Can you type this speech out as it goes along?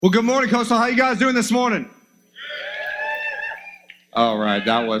Well, good morning, Coastal. How you guys doing this morning? All right,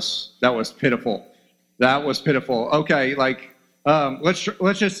 that was pitiful. That was pitiful. Okay, let's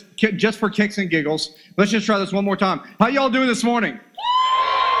just for kicks and giggles, let's just try this one more time. How y'all doing this morning?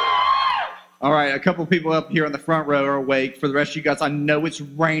 All right, a couple of people up here on the front row are awake. For the rest of you guys, I know it's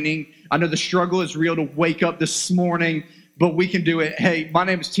raining. I know the struggle is real to wake up this morning, but we can do it. Hey, my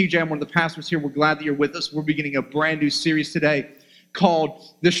name is TJ. I'm one of the pastors here. We're glad that you're with us. We're beginning a brand new series today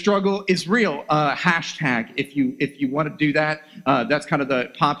called "The Struggle is Real." Hashtag, if you want to do that. That's kind of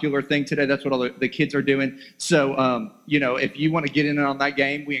the popular thing today. That's what all the kids are doing. So, if you want to get in on that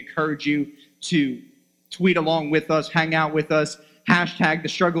game, we encourage you to tweet along with us, hang out with us. Hashtag, The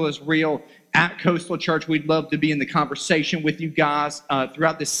Struggle is Real at Coastal Church. We'd love to be in the conversation with you guys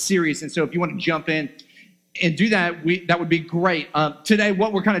throughout this series. And so if you want to jump in and do that, that would be great. Today,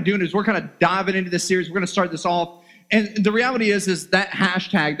 what we're kind of doing is we're kind of diving into this series. We're going to start this off. And the reality is that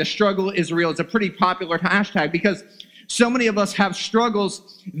hashtag, The Struggle is Real, it's a pretty popular hashtag because so many of us have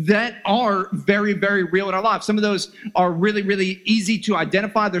struggles that are very, very real in our lives. Some of those are really, really easy to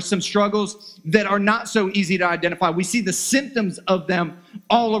identify. There's some struggles that are not so easy to identify. We see the symptoms of them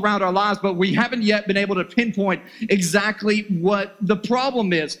all around our lives, but we haven't yet been able to pinpoint exactly what the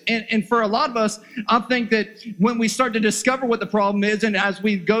problem is. And for a lot of us, I think that when we start to discover what the problem is, and as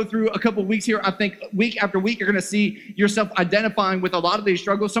we go through a couple of weeks here, I think week after week, you're going to see yourself identifying with a lot of these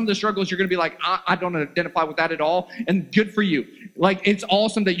struggles. Some of the struggles you're going to be like, I don't identify with that at all. And good for you. Like, it's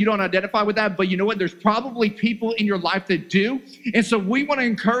awesome that you don't identify with that, but you know what? There's probably people in your life that do. And so we want to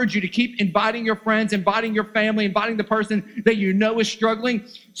encourage you to keep inviting your friends, inviting your family, inviting the person that you know is struggling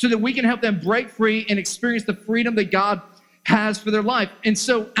so that we can help them break free and experience the freedom that God has for their life. And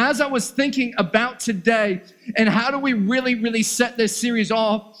so as I was thinking about today and how do we really, really set this series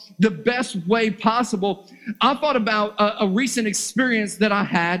off the best way possible, I thought about a recent experience that I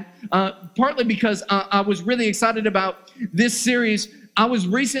had, partly because I was really excited about this series. I was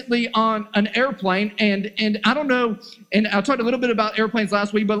recently on an airplane, and I don't know, and I talked a little bit about airplanes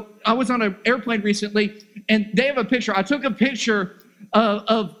last week, but I was on an airplane recently, and they have a picture. I took a picture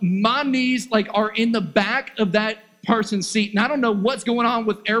of my knees, are in the back of that person's seat. And I don't know what's going on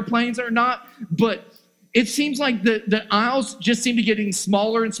with airplanes or not, but it seems like the aisles just seem to getting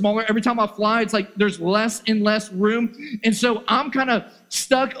smaller and smaller. Every time I fly, it's like there's less and less room. And so I'm kind of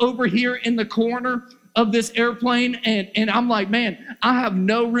stuck over here in the corner of this airplane. And I'm like, man, I have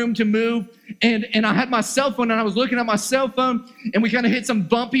no room to move. And I had my cell phone, and I was looking at my cell phone, and we kind of hit some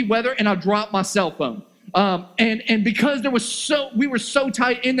bumpy weather, and I dropped my cell phone. And because we were so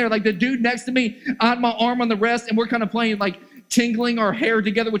tight in there, like the dude next to me, I had my arm on the rest, and we're kind of playing tingling our hair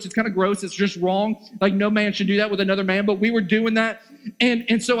together, which is kind of gross. It's just wrong. Like, no man should do that with another man, but we were doing that.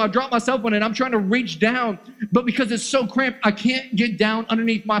 And so I dropped my cell phone, and I'm trying to reach down, but because it's so cramped, I can't get down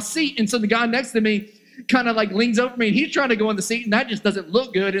underneath my seat. And so the guy next to me kind of leans over me, and he's trying to go in the seat, and that just doesn't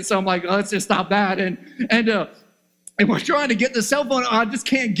look good. And so I'm like, let's just stop that. And we're trying to get the cell phone. I just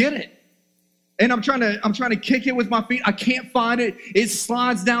can't get it. And I'm trying to kick it with my feet. I can't find it. It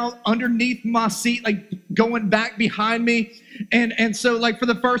slides down underneath my seat, going back behind me. And so for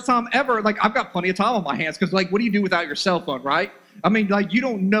the first time ever, I've got plenty of time on my hands because what do you do without your cell phone, right? I mean, you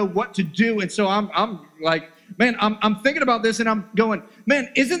don't know what to do. And so I'm like, man, I'm thinking about this, and I'm going,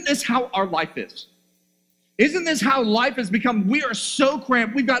 man, isn't this how our life is? Isn't this how life has become? We are so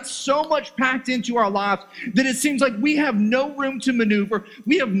cramped. We've got so much packed into our lives that it seems like we have no room to maneuver.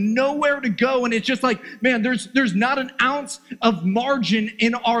 We have nowhere to go. And it's just man, there's not an ounce of margin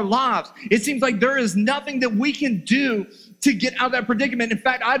in our lives. It seems like there is nothing that we can do to get out of that predicament. In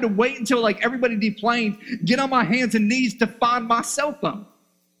fact, I had to wait until everybody deplaned, get on my hands and knees to find my cell phone.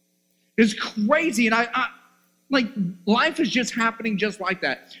 It's crazy. And life is just happening just like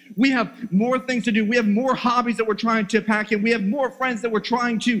that. We have more things to do. We have more hobbies that we're trying to pack in. We have more friends that we're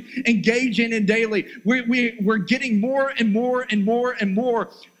trying to engage in daily. We're getting more and more and more and more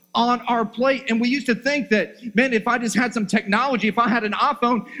on our plate. And we used to think that, man, if I just had some technology, if I had an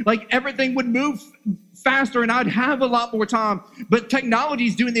iPhone, everything would move faster and I'd have a lot more time. But technology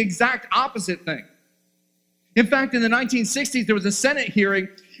is doing the exact opposite thing. In fact, in the 1960s, there was a Senate hearing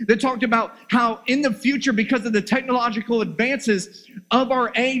that talked about how in the future, because of the technological advances of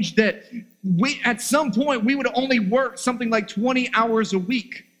our age, that at some point we would only work something like 20 hours a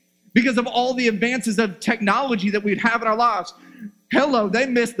week because of all the advances of technology that we'd have in our lives. Hello, they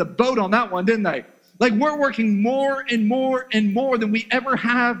missed the boat on that one, didn't they? We're working more and more and more than we ever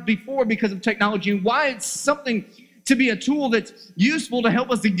have before because of technology. And why it's something to be a tool that's useful to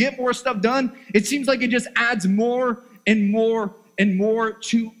help us to get more stuff done, it seems like it just adds more and more and more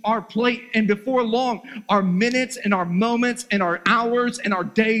to our plate. And before long, our minutes and our moments and our hours and our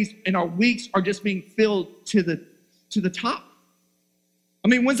days and our weeks are just being filled to the top. I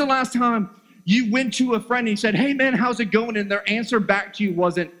mean, when's the last time you went to a friend and you said, hey man, how's it going? And their answer back to you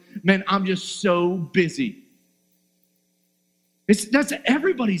wasn't, man, I'm just so busy. That's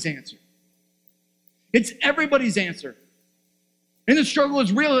everybody's answer. It's everybody's answer. And the struggle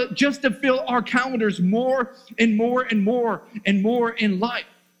is real just to fill our calendars more and more and more and more in life.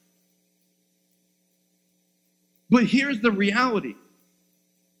 But here's the reality.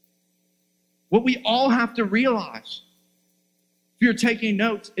 What we all have to realize, if you're taking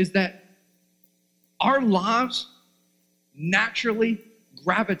notes, is that our lives naturally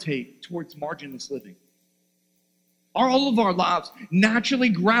gravitate towards marginless living. All of our lives naturally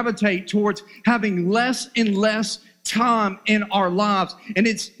gravitate towards having less and less time in our lives. And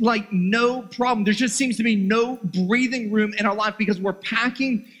it's like no problem. There just seems to be no breathing room in our life because we're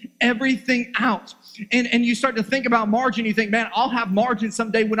packing everything out. And you start to think about margin. You think, man, I'll have margin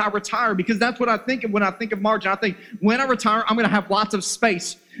someday when I retire, because that's what I think of when I think of margin. I think when I retire, I'm going to have lots of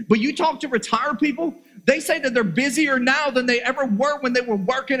space. But you talk to retired people, they say that they're busier now than they ever were when they were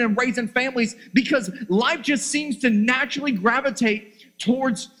working and raising families, because life just seems to naturally gravitate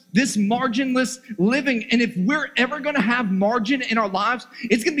towards this marginless living. And if we're ever going to have margin in our lives,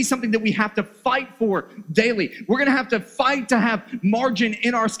 it's going to be something that we have to fight for daily. We're going to have to fight to have margin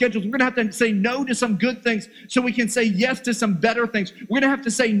in our schedules. We're going to have to say no to some good things so we can say yes to some better things. We're going to have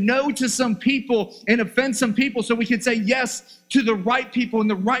to say no to some people and offend some people so we can say yes to the right people and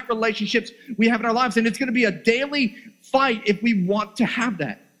the right relationships we have in our lives. And it's going to be a daily fight if we want to have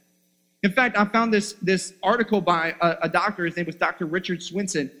that. In fact, I found this article by a doctor. His name was Dr. Richard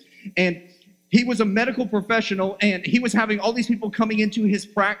Swenson, and he was a medical professional, and he was having all these people coming into his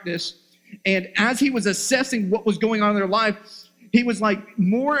practice, and as he was assessing what was going on in their life, he was like,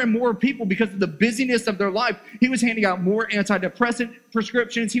 more and more people, because of the busyness of their life, he was handing out more antidepressant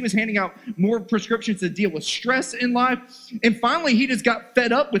prescriptions. He was handing out more prescriptions to deal with stress in life. And finally, he just got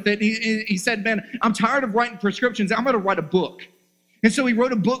fed up with it. He said, man, I'm tired of writing prescriptions. I'm going to write a book. And so he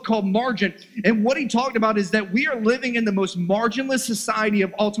wrote a book called Margin. And what he talked about is that we are living in the most marginless society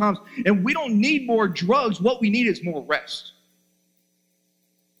of all times. And we don't need more drugs. What we need is more rest.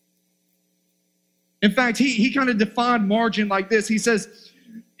 In fact, he kind of defined margin like this. He says,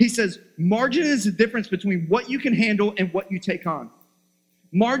 margin is the difference between what you can handle and what you take on.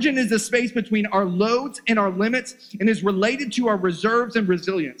 Margin is the space between our loads and our limits and is related to our reserves and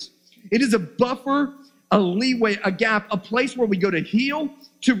resilience. It is a buffer, a leeway, a gap, a place where we go to heal,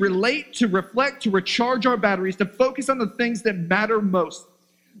 to relate, to reflect, to recharge our batteries, to focus on the things that matter most.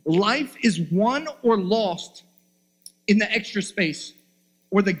 Life is won or lost in the extra space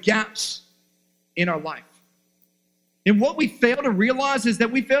or the gaps in our life. And what we fail to realize is that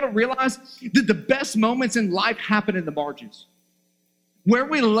we fail to realize that the best moments in life happen in the margins. Where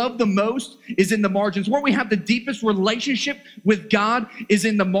we love the most is in the margins. Where we have the deepest relationship with God is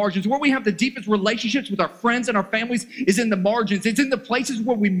in the margins. Where we have the deepest relationships with our friends and our families is in the margins. It's in the places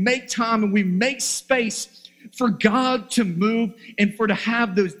where we make time and we make space for God to move and for to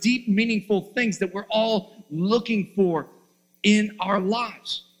have those deep, meaningful things that we're all looking for in our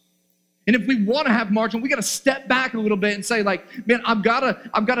lives. And if we want to have margin, we got to step back a little bit and say, like, man, I've got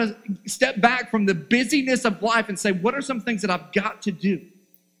to step back from the busyness of life and say, what are some things that I've got to do?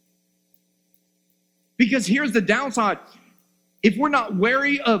 Because here's the downside. If we're not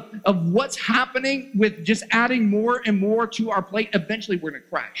wary of what's happening with just adding more and more to our plate, eventually we're going to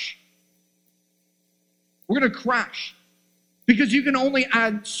crash. We're going to crash. Because you can only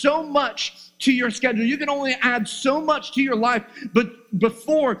add so much to your schedule. You can only add so much to your life. But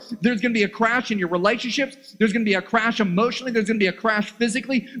before there's going to be a crash in your relationships, there's going to be a crash emotionally, there's going to be a crash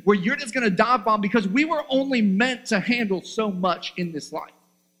physically, where you're just going to dive bomb because we were only meant to handle so much in this life.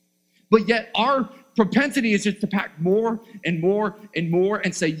 But yet our propensity is just to pack more and more and more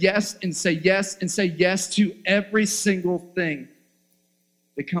and say yes and say yes and say yes to every single thing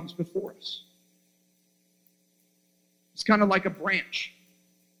that comes before us. It's kind of like a branch.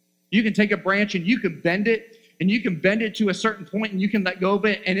 You can take a branch and you can bend it, and you can bend it to a certain point, and you can let go of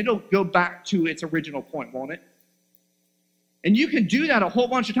it, and it'll go back to its original point, won't it? And you can do that a whole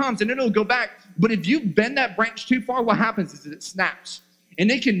bunch of times, and it'll go back. But if you bend that branch too far, what happens is it snaps, and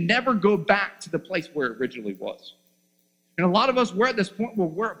it can never go back to the place where it originally was. And a lot of us, we're at this point where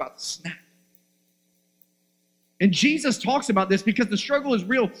we're about to snap. And Jesus talks about this because the struggle is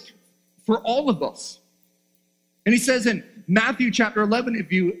real for all of us. And he says in Matthew chapter 11,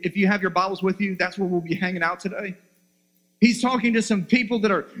 if you have your Bibles with you, that's where we'll be hanging out today. He's talking to some people that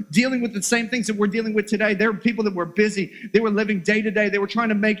are dealing with the same things that we're dealing with today. There were people that were busy. They were living day to day. They were trying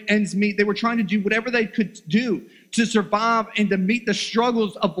to make ends meet. They were trying to do whatever they could do to survive and to meet the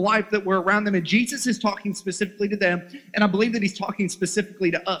struggles of life that were around them. And Jesus is talking specifically to them. And I believe that he's talking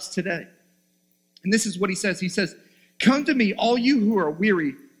specifically to us today. And this is what he says. He says, "Come to me, all you who are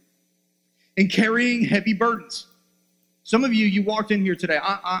weary and carrying heavy burdens." Some of you, you walked in here today.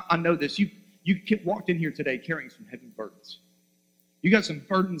 I know this. You walked in here today carrying some heavy burdens. You got some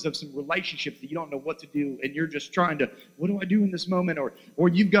burdens of some relationships that you don't know what to do, and you're just trying to, what do I do in this moment? Or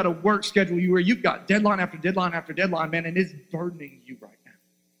you've got a work schedule where you've got deadline after deadline after deadline, man, and it's burdening you right now.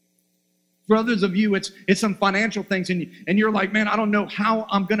 For others of you, it's some financial things, and you're like, man, I don't know how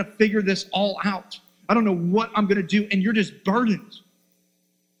I'm going to figure this all out. I don't know what I'm going to do, and you're just burdened.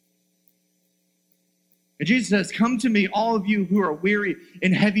 And Jesus says, "Come to me, all of you who are weary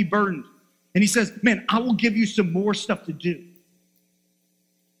and heavy burdened." And he says, man, I will give you some more stuff to do.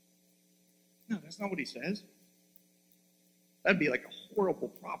 No, that's not what he says. That'd be like a horrible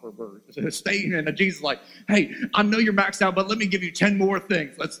proverb. Staying in Jesus like, hey, I know you're maxed out, but let me give you 10 more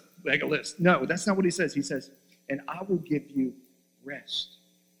things. Let's make a list. No, that's not what he says. He says, and I will give you rest.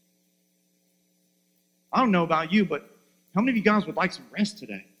 I don't know about you, but how many of you guys would like some rest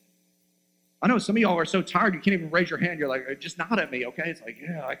today? I know some of y'all are so tired you can't even raise your hand. You're like, just nod at me, okay? It's like,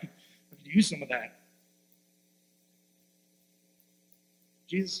 yeah, I could use some of that.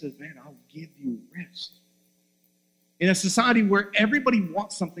 Jesus says, man, I'll give you rest. In a society where everybody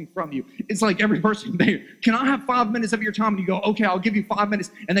wants something from you, it's like every person there, can I have 5 minutes of your time? And you go, okay, I'll give you 5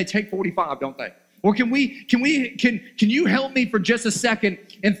 minutes. And they take 45, don't they? Or can you help me for just a second?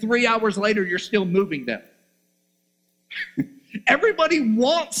 And 3 hours later, you're still moving them. Everybody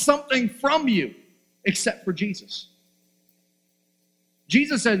wants something from you except for Jesus.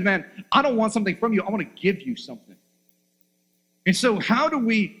 Jesus says, man, I don't want something from you. I want to give you something. And so how do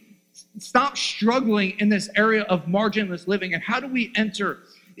we stop struggling in this area of marginless living? And how do we enter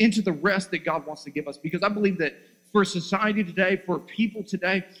into the rest that God wants to give us? Because I believe that for society today, for people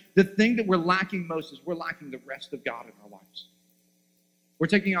today, the thing that we're lacking most is we're lacking the rest of God in our lives. We're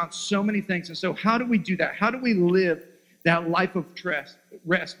taking on so many things. And so how do we do that? How do we live that life of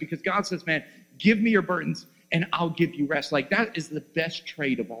rest? Because God says, man, give me your burdens and I'll give you rest. Like that is the best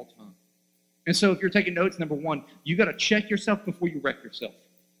trade of all time. And so if you're taking notes, number one, you got to check yourself before you wreck yourself.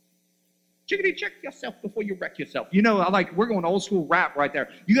 Chickadee, check yourself before you wreck yourself. You know, we're going old school rap right there.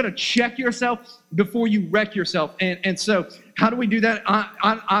 You got to check yourself before you wreck yourself. And so how do we do that?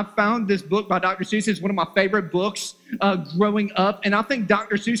 I found this book by Dr. Seuss. It's one of my favorite books growing up. And I think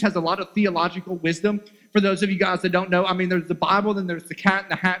Dr. Seuss has a lot of theological wisdom. For those of you guys that don't know, I mean, there's the Bible, then there's The Cat in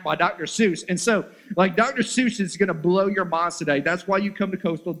the Hat by Dr. Seuss. And so, like, Dr. Seuss is going to blow your minds today. That's why you come to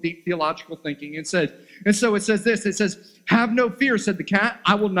Coastal, deep theological thinking. And so it says this. It says, "Have no fear," said the cat.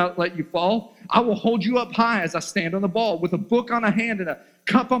 "I will not let you fall. I will hold you up high as I stand on the ball with a book on a hand and a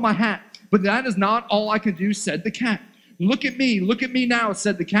cup on my hat. But that is not all I can do," said the cat. Look at me now,"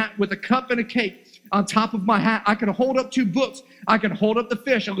 said the cat, "with a cup and a cake on top of my hat. I can hold up 2 books. I can hold up the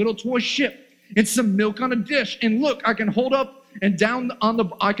fish, a little toy ship, and some milk on a dish. And look, I can hold up and down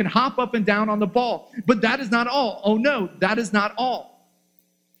I can hop up and down on the ball. But that is not all. Oh no, that is not all.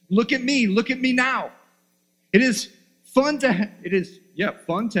 Look at me now. It is fun to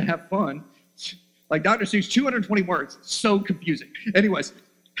have fun. Like Dr. Seuss, 220 words. So confusing. Anyways,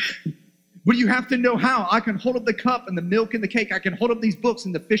 but you have to know how. I can hold up the cup and the milk and the cake. I can hold up these books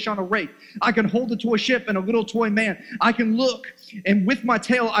and the fish on a rake. I can hold the toy ship and a little toy man. I can look, and with my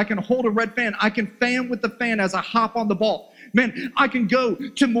tail, I can hold a red fan. I can fan with the fan as I hop on the ball. Man, I can go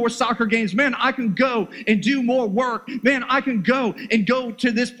to more soccer games. Man, I can go and do more work. Man, I can go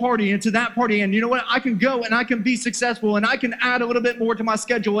to this party and to that party. And you know what? I can go and I can be successful, and I can add a little bit more to my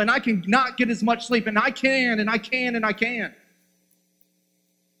schedule, and I can not get as much sleep, and I can.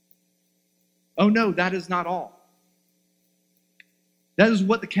 Oh no, that is not all. That is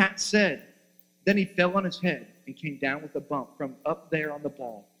what the cat said. Then he fell on his head and came down with a bump from up there on the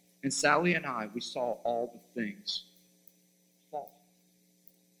ball. And Sally and I, we saw all the things fall.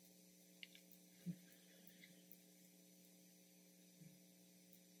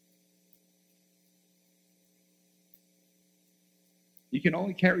 You can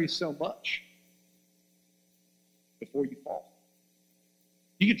only carry so much before you fall.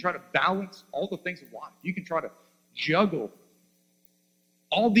 You can try to balance all the things of life. You can try to juggle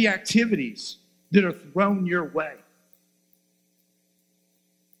all the activities that are thrown your way.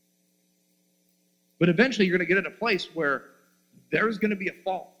 But eventually you're going to get in a place where there's going to be a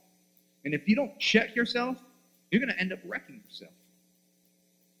fall. And if you don't check yourself, you're going to end up wrecking yourself.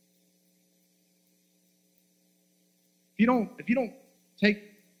 If if you don't take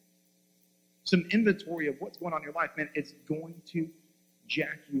some inventory of what's going on in your life, man, it's going to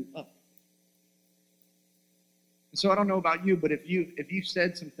jack you up. And so I don't know about you, but if you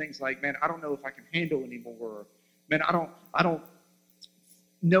said some things like, man, I don't know if I can handle anymore, or man, I don't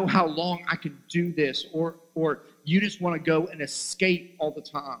know how long I can do this, or you just want to go and escape all the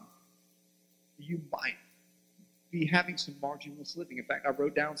time, you might be having some marginless living. In fact, I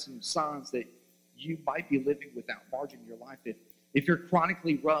wrote down some signs that you might be living without margin in your life. If you're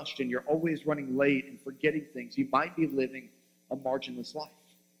chronically rushed and you're always running late and forgetting things, you might be living a marginless life.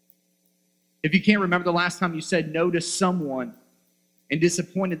 If you can't remember the last time you said no to someone and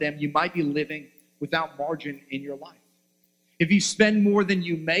disappointed them, you might be living without margin in your life. If you spend more than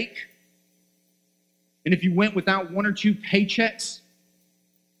you make, and if you went without 1 or 2 paychecks,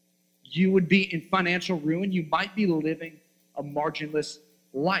 you would be in financial ruin. You might be living a marginless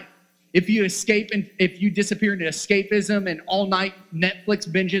life. If you escape and if you disappear into escapism and all-night Netflix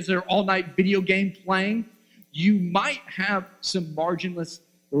binges or all-night video game playing, you might have some marginless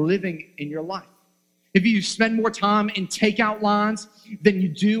living in your life. If you spend more time in takeout lines than you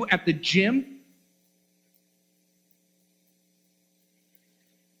do at the gym,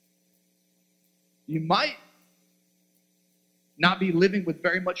 you might not be living with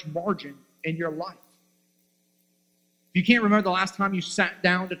very much margin in your life. If you can't remember the last time you sat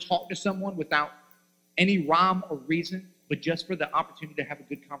down to talk to someone without any rhyme or reason, but just for the opportunity to have a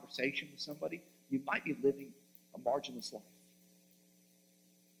good conversation with somebody, you might be living a marginless life.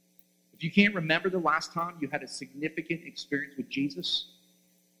 If you can't remember the last time you had a significant experience with Jesus,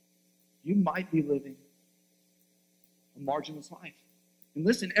 you might be living a marginless life. And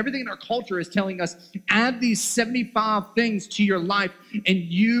listen, everything in our culture is telling us, add these 75 things to your life and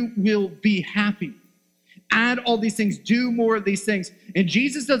you will be happy. Add all these things, do more of these things. And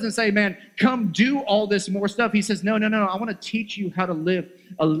Jesus doesn't say, man, come do all this more stuff. He says, no, I want to teach you how to live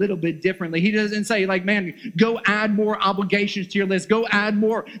a little bit differently. He doesn't say, like, man, go add more obligations to your list. Go add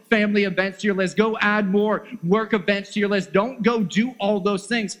more family events to your list. Go add more work events to your list. Don't go do all those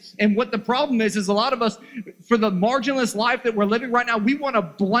things. And what the problem is a lot of us, for the marginless life that we're living right now, we want to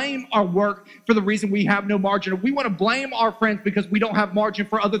blame our work for the reason we have no margin. Or we want to blame our friends because we don't have margin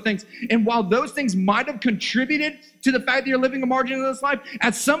for other things. And while those things might have contributed to the fact that you're living a marginless life,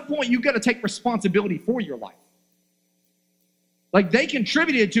 at some point you've got to take responsibility for your life. Like, they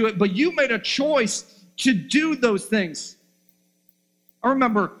contributed to it, but you made a choice to do those things. I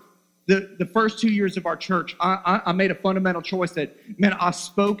remember the first 2 years of our church, I made a fundamental choice that, man, I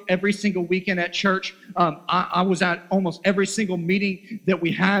spoke every single weekend at church. I was at almost every single meeting that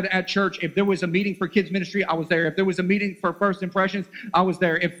we had at church. If there was a meeting for kids ministry, I was there. If there was a meeting for First Impressions, I was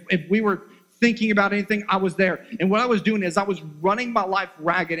there. If we were thinking about anything, I was there. And what I was doing is I was running my life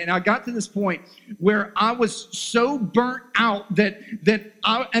ragged. And I got to this point where I was so burnt out that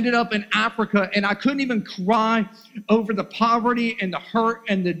I ended up in Africa, and I couldn't even cry over the poverty and the hurt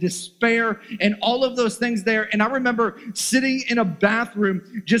and the despair and all of those things there. And I remember sitting in a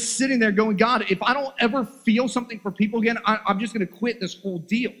bathroom, just sitting there going, God, if I don't ever feel something for people again, I'm just going to quit this whole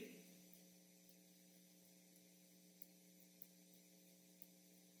deal.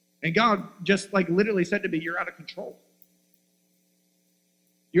 And God just like literally said to me, you're out of control.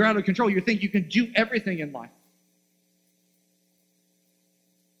 You're out of control. You think you can do everything in life.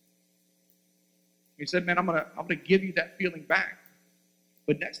 He said, man, I'm gonna give you that feeling back.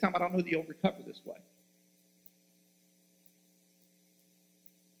 But next time I don't know that you'll recover this way.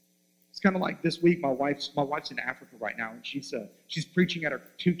 It's kind of like this week, my wife's in Africa right now, and she's preaching at our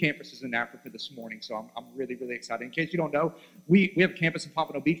 2 campuses in Africa this morning. So I'm really, really excited. In case you don't know, we have a campus in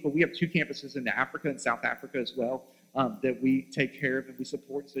Pompano Beach, but we have 2 campuses in Africa and South Africa as well that we take care of and we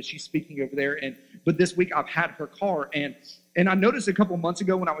support. So she's speaking over there. But this week I've had her car, and I noticed a couple months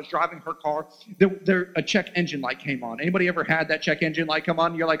ago when I was driving her car, a check engine light came on. Anybody ever had that check engine light come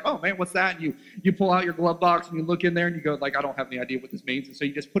on? And you're like, oh man, what's that? And you pull out your glove box and you look in there and you go like, I don't have any idea what this means. And so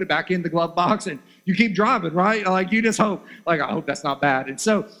you just put it back in the glove box and you keep driving, right? Like you just hope, like I hope that's not bad. And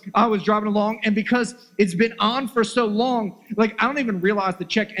so I was driving along, and because it's been on for so long, like I don't even realize the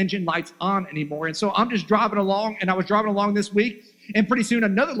check engine light's on anymore. And so I'm just driving along, and I was driving along this week, and pretty soon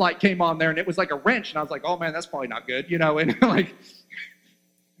another light came on there, and it was like a wrench. And I was like, oh man, that's probably not good, you know? And like,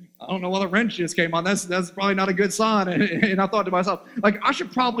 I don't know why the wrench just came on. That's probably not a good sign. And I thought to myself, like, I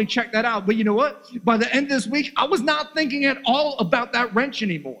should probably check that out. But you know what? By the end of this week, I was not thinking at all about that wrench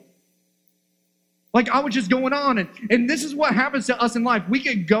anymore. Like I was just going on. And this is what happens to us in life. We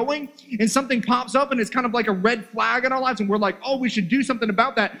get going and something pops up and it's kind of like a red flag in our lives. And we're like, oh, we should do something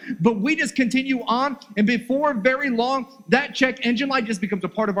about that. But we just continue on. And before very long, that check engine light just becomes a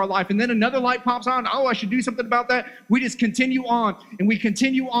part of our life. And then another light pops on. Oh, I should do something about that. We just continue on and we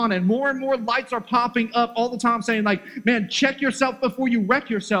continue on. And more lights are popping up all the time saying like, man, check yourself before you wreck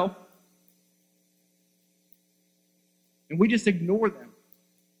yourself. And we just ignore them.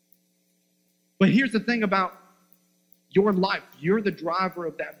 But here's the thing about your life. You're the driver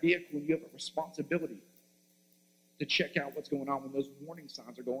of that vehicle, and you have a responsibility to check out what's going on when those warning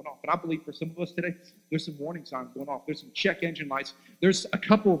signs are going off. And I believe for some of us today, there's some warning signs going off. There's some check engine lights. There's a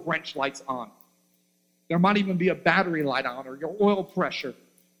couple of wrench lights on. There might even be a battery light on or your oil pressure.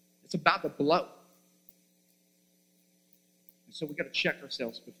 It's about to blow. And so we got to check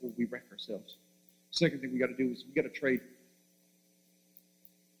ourselves before we wreck ourselves. Second thing we got to do is we got to trade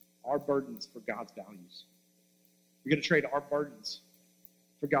our burdens for God's values. We're going to trade our burdens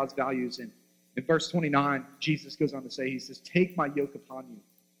for God's values. And in verse 29, Jesus goes on to say, he says, take my yoke upon you.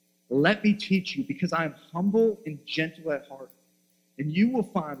 Let me teach you, because I am humble and gentle at heart, and you will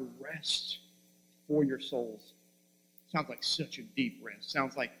find rest for your souls. Sounds like such a deep rest.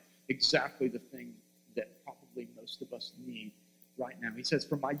 Sounds like exactly the thing that probably most of us need right now. He says,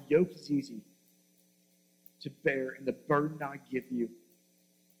 for my yoke is easy to bear, and the burden I give you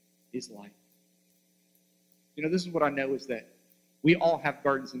is light. You know, this is what I know is that we all have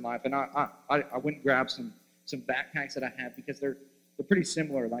burdens in life. And I went and grabbed some backpacks that I have because they're pretty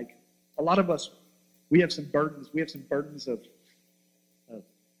similar. Like a lot of us, we have some burdens. We have some burdens of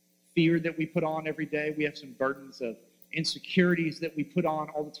fear that we put on every day. We have some burdens of insecurities that we put on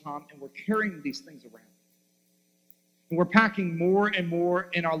all the time. And we're carrying these things around. And we're packing more and more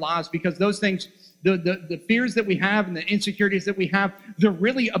in our lives because those things, the fears that we have and the insecurities that we have, they're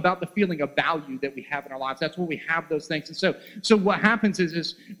really about the feeling of value that we have in our lives. That's where we have those things. And so what happens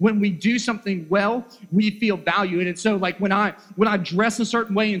is when we do something well, we feel valued. And so like when I dress a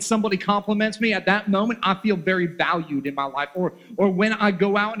certain way and somebody compliments me at that moment, I feel very valued in my life. Or when I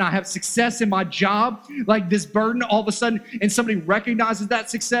go out and I have success in my job, like this burden all of a sudden, and somebody recognizes that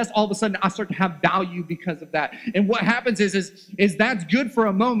success, all of a sudden I start to have value because of that. And what happens is that's good for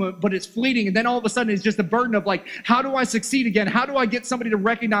a moment, but it's fleeting. And then all of a sudden it's just a burden of like, how do I succeed again? How do I get somebody to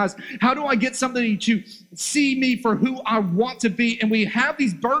recognize? How do I get somebody to see me for who I want to be? And we have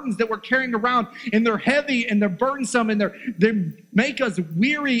these burdens that we're carrying around, and they're heavy and they're burdensome, and they make us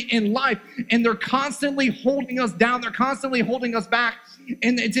weary in life, and they're constantly holding us down. They're constantly holding us back.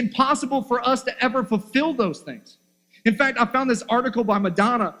 And it's impossible for us to ever fulfill those things. In fact, I found this article by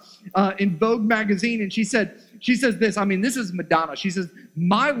Madonna in Vogue magazine, and she says this. I mean, this is Madonna. She says,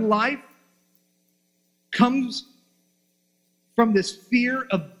 my life comes from this fear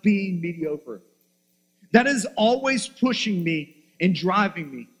of being mediocre. That is always pushing me and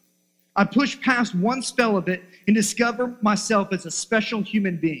driving me. I push past one spell of it and discover myself as a special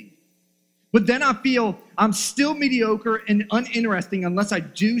human being. But then I feel I'm still mediocre and uninteresting unless I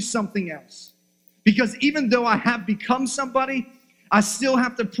do something else. Because even though I have become somebody, I still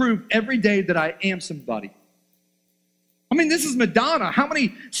have to prove every day that I am somebody. I mean, this is Madonna. How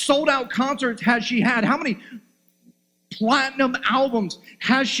many sold-out concerts has she had? How many platinum albums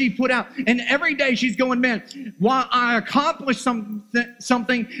has she put out? And every day she's going, man, while I accomplish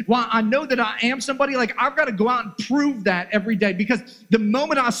something, while I know that I am somebody, like I've got to go out and prove that every day. Because the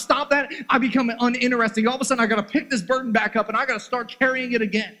moment I stop that, I become uninteresting. All of a sudden, I got to pick this burden back up and I got to start carrying it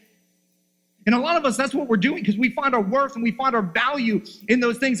again. And a lot of us, that's what we're doing because we find our worth and we find our value in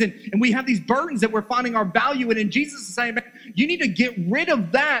those things. And we have these burdens that we're finding our value in. And Jesus is saying, man, you need to get rid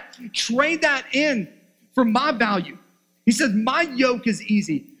of that. Trade that in for my value. He says, my yoke is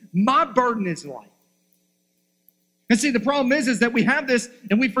easy. My burden is light. And see, the problem is that we have this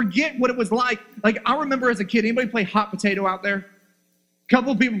and we forget what it was like. Like I remember as a kid, anybody play hot potato out there?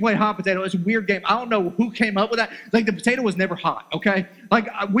 Couple of people play hot potato. It's a weird game. I don't know who came up with that. Like the potato was never hot, okay? Like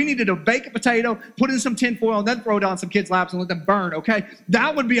we needed to bake a potato, put in some tin foil, and then throw it on some kids' laps and let them burn, okay?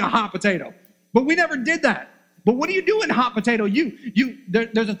 That would be a hot potato. But we never did that. But what do you do in hot potato?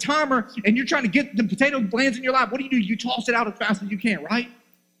 There's a timer, and you're trying to get the potato lands in your lap. What do? You toss it out as fast as you can, right?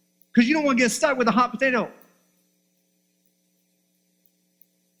 Because you don't want to get stuck with a hot potato.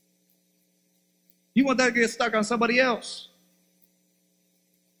 You want that to get stuck on somebody else.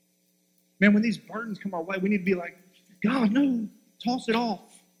 Man, when these burdens come our way, we need to be like, God, no, toss it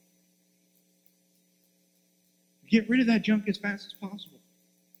off. Get rid of that junk as fast as possible.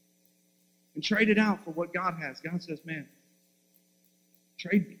 And trade it out for what God has. God says, man,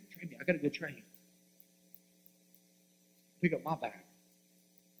 trade me. I got a good trade. Pick up my bag.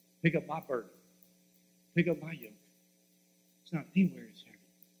 Pick up my burden. Pick up my yoke. It's not anywhere as heavy.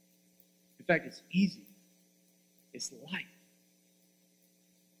 In fact, it's easy. It's light.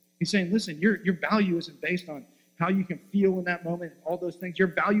 He's saying, listen, your value isn't based on how you can feel in that moment, all those things. Your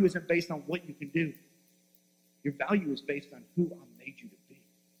value isn't based on what you can do. Your value is based on who I made you to be.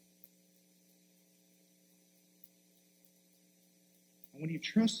 And when you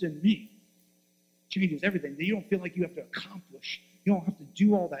trust in me, it changes everything. You don't feel like you have to accomplish. You don't have to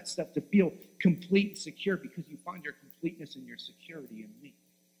do all that stuff to feel complete and secure, because you find your completeness and your security in me.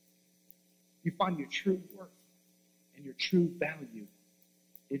 You find your true worth and your true value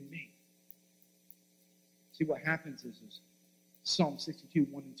in me. See, what happens is Psalm 62,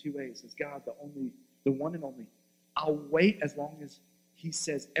 1 and 2a, it says, God, the one and only, I'll wait as long as he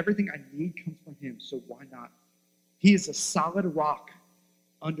says everything I need comes from him, so why not? He is a solid rock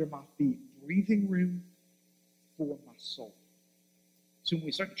under my feet, breathing room for my soul. So when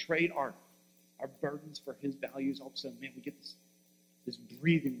we start to trade our burdens for his values, all of a sudden, man, we get this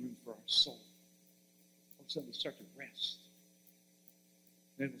breathing room for our soul. All of a sudden, we start to rest.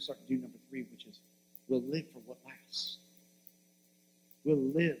 Then we'll start to do number 3, which is we'll live for what lasts. We'll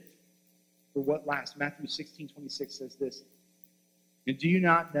live for what lasts. Matthew 16:26 says this. And do you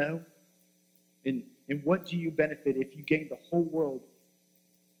not know? And what do you benefit if you gain the whole world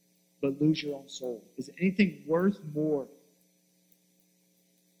but lose your own soul? Is anything worth more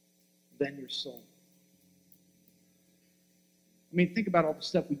than your soul? I mean, think about all the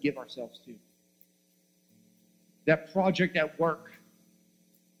stuff we give ourselves to. That project at work.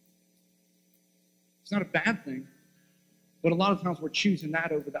 It's not a bad thing, but a lot of times we're choosing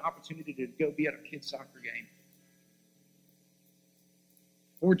that over the opportunity to go be at a kid's soccer game.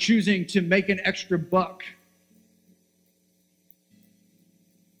 Or we're choosing to make an extra buck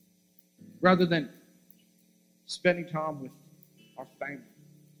rather than spending time with our family.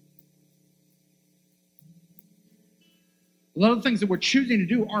 A lot of the things that we're choosing to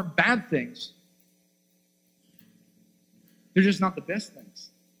do aren't bad things. They're just not the best things.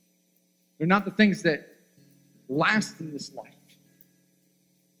 They're not the things that last in this life.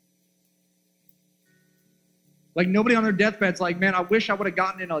 Like, nobody on their deathbed's like, man, I wish I would have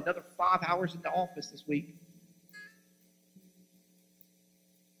gotten in another 5 hours in the office this week.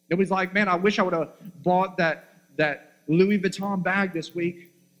 Nobody's like, man, I wish I would have bought that Louis Vuitton bag this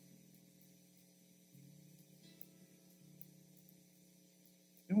week.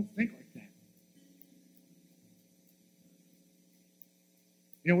 They don't think like that.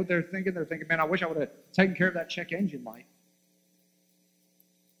 You know what they're thinking? They're thinking, man, I wish I would have taken care of that check engine light.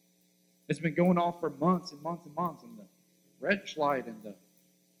 It's been going off for months and months and months, and the wrench light and the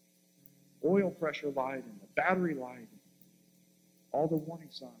oil pressure light and the battery light and all the warning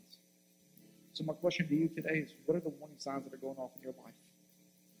signs. So my question to you today is, what are the warning signs that are going off in your life?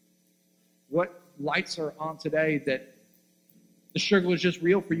 What lights are on today that the struggle is just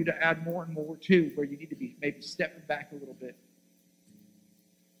real for you to add more and more to, where you need to be maybe stepping back a little bit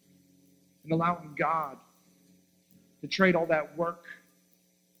and allowing God to trade all that work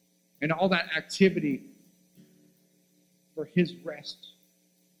and all that activity for his rest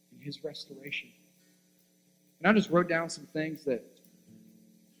and his restoration. And I just wrote down some things that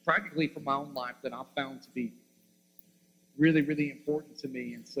practically from my own life that I found to be really, really important to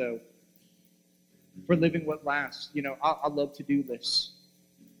me. And so for living what lasts, you know, I love to-do lists.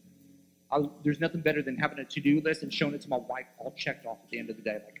 There's nothing better than having a to-do list and showing it to my wife all checked off at the end of the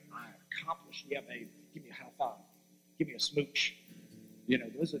day. Like, I accomplished. Yeah, babe. Give me a high five. Give me a smooch. You know,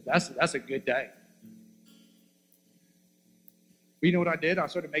 that's a good day. But you know what I did? I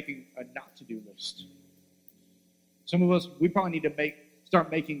started making a not-to-do list. Some of us, we probably need to start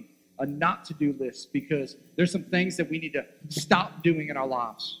making a not-to-do list, because there's some things that we need to stop doing in our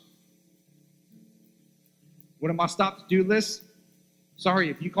lives. One of my stop-to-do lists, sorry,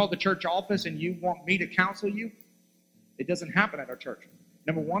 if you call the church office and you want me to counsel you, it doesn't happen at our church.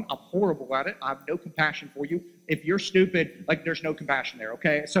 Number one, I'm horrible at it. I have no compassion for you. If you're stupid, like, there's no compassion there,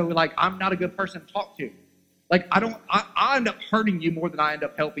 okay? So, like, I'm not a good person to talk to. Like, I end up hurting you more than I end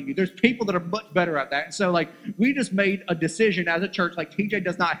up helping you. There's people that are much better at that. And so, like, we just made a decision as a church, like, TJ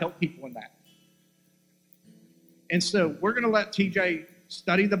does not help people in that. And so we're going to let TJ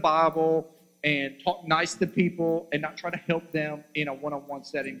study the Bible and talk nice to people and not try to help them in a one-on-one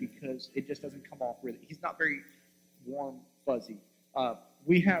setting, because it just doesn't come off really. He's not very warm, fuzzy.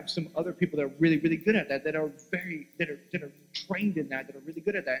 We have some other people that are really, really good at that, that are trained in that are really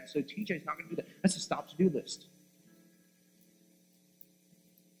good at that. And so TJ's not going to do that. That's a stop-to-do list.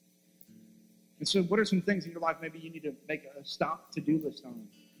 And so what are some things in your life maybe you need to make a stop-to-do list on?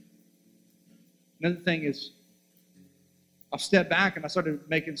 Another thing is, I stepped back and I started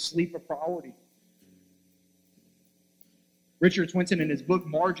making sleep a priority. Richard Swinson, in his book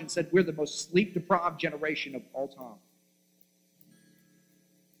Margin, said we're the most sleep-deprived generation of all time.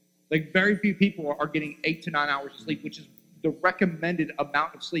 Like, very few people are getting 8 to 9 hours of sleep, which is the recommended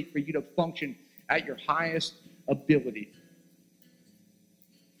amount of sleep for you to function at your highest ability.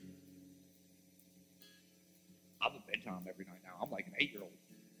 I'm a bedtime every night now. I'm like an 8-year-old.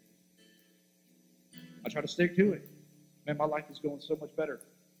 I try to stick to it. Man, my life is going so much better.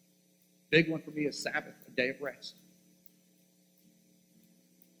 Big one for me is Sabbath, a day of rest.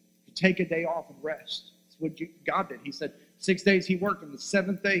 To take a day off and rest. That's what God did. He said 6 days he worked, and the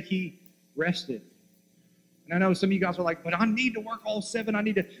 7th day he rested. And I know some of you guys are like, but I need to work all 7. I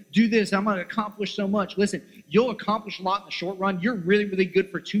need to do this. I'm going to accomplish so much. Listen, you'll accomplish a lot in the short run. You're really, really good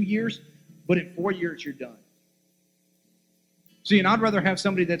for 2 years, but in 4 years, you're done. See, and I'd rather have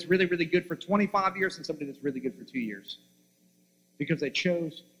somebody that's really, really good for 25 years than somebody that's really good for 2 years, because they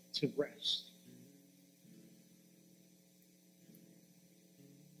chose to rest.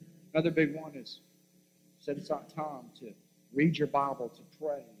 Another big one is set aside time to read your Bible, to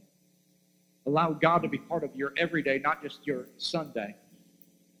pray. Allow God to be part of your everyday, not just your Sunday.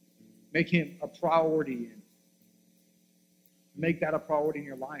 Make him a priority, and make that a priority in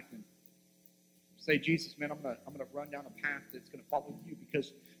your life. And say, Jesus, man, I'm gonna run down a path that's gonna follow you,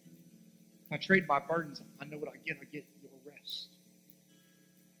 because if I trade my burdens, I know what I get. I get your rest.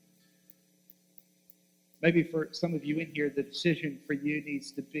 Maybe for some of you in here, the decision for you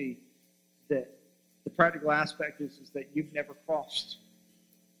needs to be that the practical aspect is that you've never crossed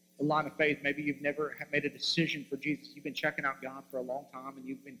the line of faith. Maybe you've never made a decision for Jesus. You've been checking out God for a long time, and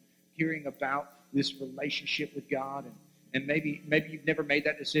you've been hearing about this relationship with God, and maybe you've never made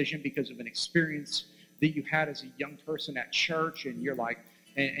that decision because of an experience that you had as a young person at church, and you're like,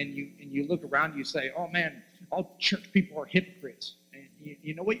 and you look around, you say, oh man, all church people are hypocrites. And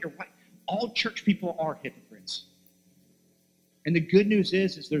you know what? You're right. All church people are hypocrites. And the good news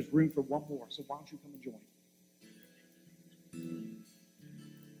is there's room for one more. So why don't you come and join?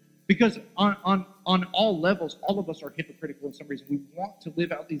 Because on all levels, all of us are hypocritical in some reason. We want to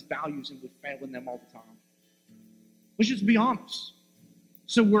live out these values, and we fail in them all the time. Let's just be honest.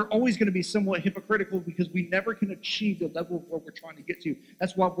 So we're always going to be somewhat hypocritical, because we never can achieve the level of where we're trying to get to.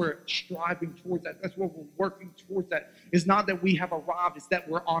 That's why we're striving towards that. That's why we're working towards that. It's not that we have arrived, it's that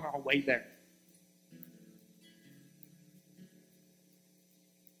we're on our way there.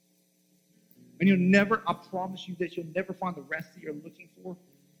 And I promise you this, you'll never find the rest that you're looking for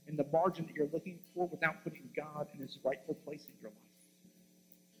and the margin that you're looking for without putting God in his rightful place in your life.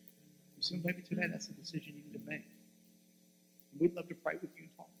 So maybe today that's the decision you need to make. And we'd love to pray with you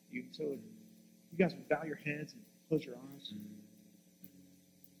and talk with you. So if you guys would bow your heads and close your eyes.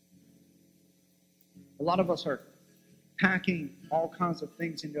 A lot of us are packing all kinds of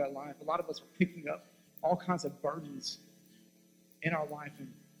things into our life. A lot of us are picking up all kinds of burdens in our life.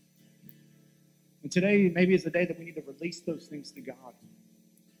 And today maybe is the day that we need to release those things to God.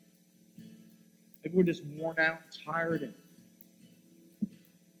 Maybe we're just worn out, tired, and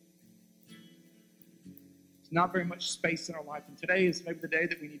there's not very much space in our life. And today is maybe the day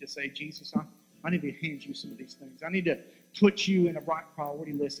that we need to say, Jesus, I need to hand you some of these things. I need to put you in a right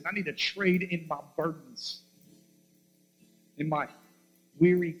priority list. And I need to trade in my burdens, in my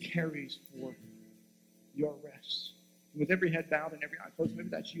weary carries, for your rest. And with every head bowed and every eye closed, maybe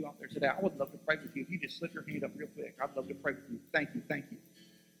that's you out there today. I would love to pray with you. If you just slip your hand up real quick, I'd love to pray with you. Thank you, thank you.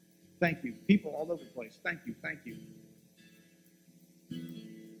 Thank you. People all over the place. Thank you, thank you.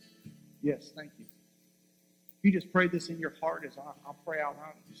 Yes, thank you. If you just pray this in your heart as I'll pray out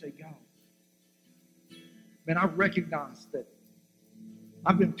loud, and you say, God, man, I recognize that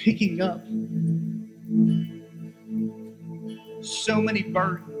I've been picking up so many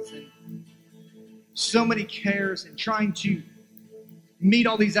burdens and so many cares and trying to meet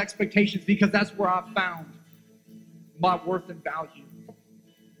all these expectations, because that's where I've found my worth and value.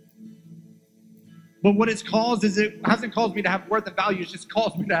 But what it's caused is it hasn't caused me to have worth and value. It's just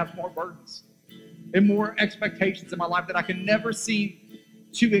caused me to have more burdens and more expectations in my life that I can never seem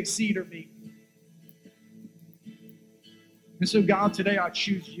to exceed or meet. And so, God, today I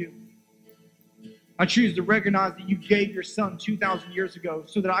choose you. I choose to recognize that you gave your son 2,000 years ago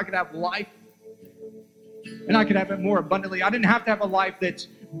so that I could have life, and I could have it more abundantly. I didn't have to have a life that's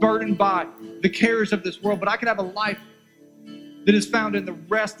burdened by the cares of this world, but I could have a life that is found in the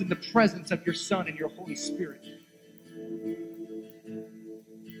rest and the presence of your Son and your Holy Spirit.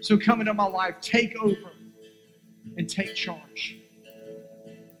 So come into my life, take over, and take charge.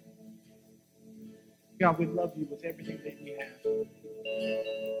 God, we love you with everything that we have.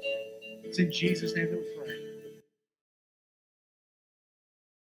 It's in Jesus' name that we pray.